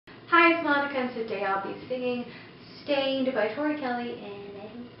is Monica, and today I'll be singing Stained by Tori Kelly, and I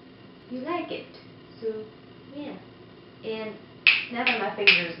hope you like it. So, yeah. And snapping my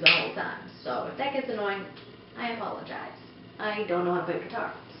fingers the whole time. So if that gets annoying, I apologize. I don't know how to play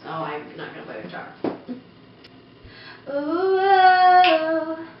guitar, so I'm not going to play guitar. Ooh,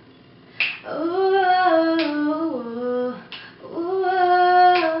 ooh, ooh,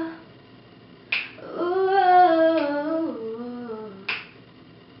 ooh,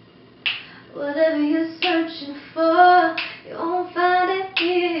 whatever you're searching for, you won't find it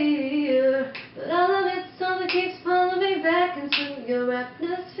here. But all of it's something keeps pulling me back into your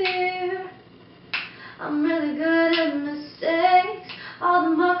atmosphere. I'm really good at mistakes. All the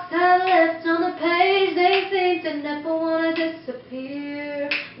marks I left on the page, they seem to never want to disappear.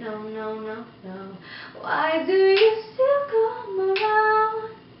 No, no, no, no. Why do you still come around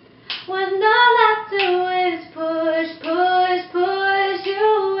when all I do is push, push, push you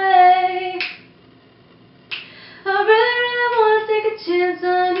away? I really, really want to take a chance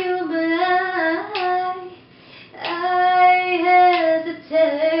on you, but I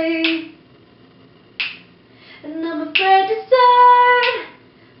hesitate. And I'm afraid to start.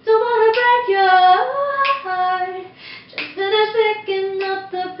 Don't want to break your heart. Just finished picking up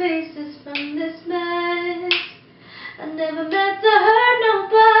the pieces from this mess. I never meant to hurt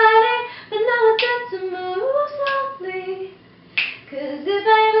nobody, but now it's time to move slowly. 'Cause if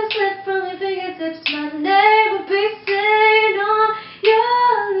I ever slip from your fingertips, my name will be stained on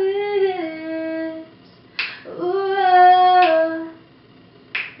your lips. Ooh,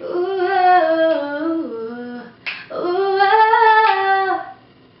 ooh, ooh,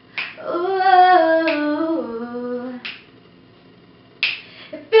 ooh.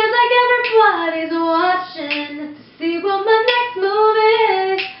 It feels like everybody's watching to see what my next move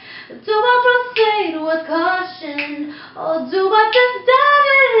is. Do I proceed with caution, or do I just dive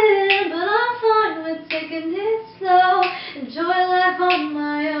in? But I'm fine with taking it slow, enjoy life on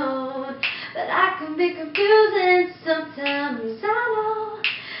my own. But I can be confusing sometimes, I know.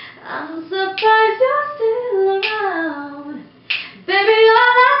 I'm surprised you're still around. Baby,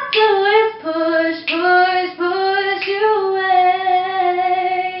 all I do is push, push, push you away.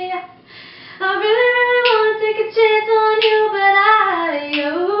 I really, really want to take a chance on you, but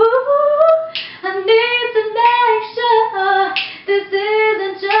I need to make sure this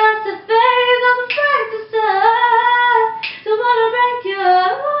isn't just a phase. I'm afraid to start. Don't want to break your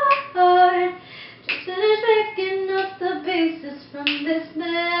heart. Just finished picking up the pieces from this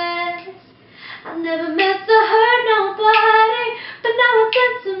mess. I never meant to hurt nobody, but now it's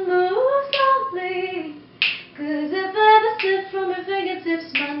time to move slowly. 'Cause if I ever slip from your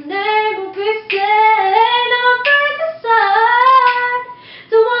fingertips, my name will be stained. I'm afraid to start.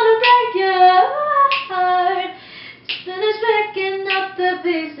 Don't want to break your heart. Just finished picking up the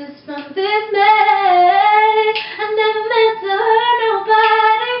pieces from this mess. I never meant to hurt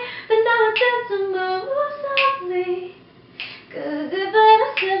nobody, but now it's time to move slowly. 'Cause if I ever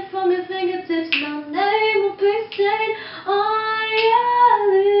slip from your fingertips, my name will be stained on your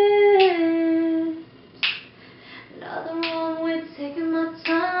lips. Nothing wrong with taking my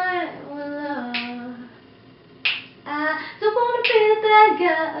time with love. I don't want to be the bad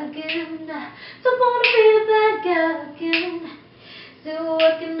guy again. I don't want to be the bad guy again. Still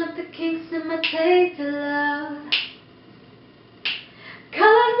working up the kinks in my taste of love.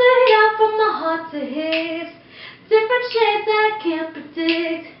 Colors laid out from my heart to his. Different shades I can't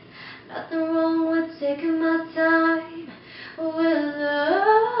predict. Nothing wrong with taking my time.